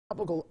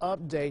tropical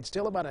update.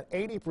 Still about an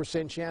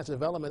 80% chance of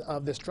development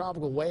of this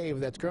tropical wave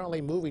that's currently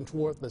moving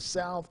toward the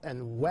south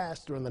and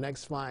west during the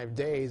next 5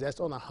 days. That's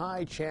on a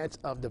high chance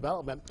of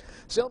development.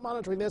 Still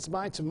monitoring this.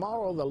 By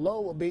tomorrow, the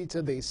low will be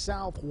to the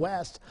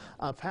southwest.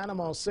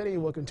 Panama City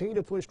will continue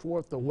to push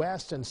toward the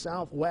west and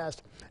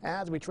southwest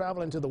as we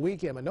travel into the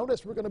weekend. But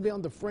notice we're going to be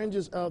on the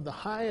fringes of the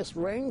highest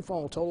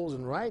rainfall totals.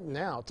 And right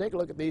now, take a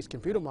look at these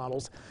computer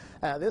models.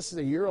 This is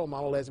a Euro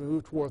model as we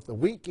move toward the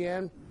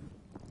weekend,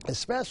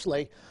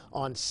 especially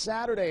on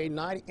Saturday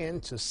night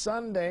into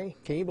Sunday.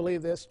 Can you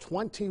believe this?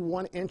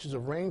 21 inches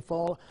of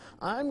rainfall.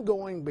 I'm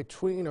going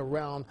between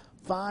around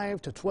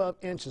 5 to 12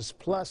 inches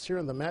plus here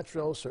in the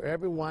metro, so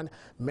everyone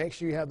make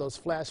sure you have those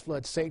flash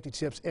flood safety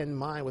tips in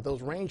mind with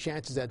those rain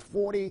chances at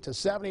 40 to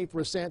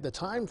 70%. The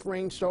time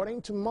frame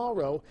starting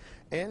tomorrow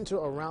into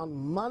around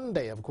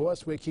Monday. Of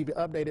course, we'll keep you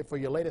updated for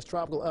your latest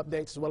tropical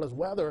updates as well as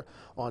weather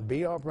on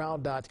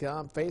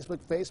brproud.com,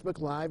 Facebook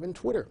Live, and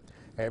Twitter.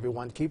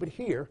 Everyone keep it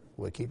here.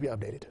 We'll keep you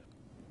updated.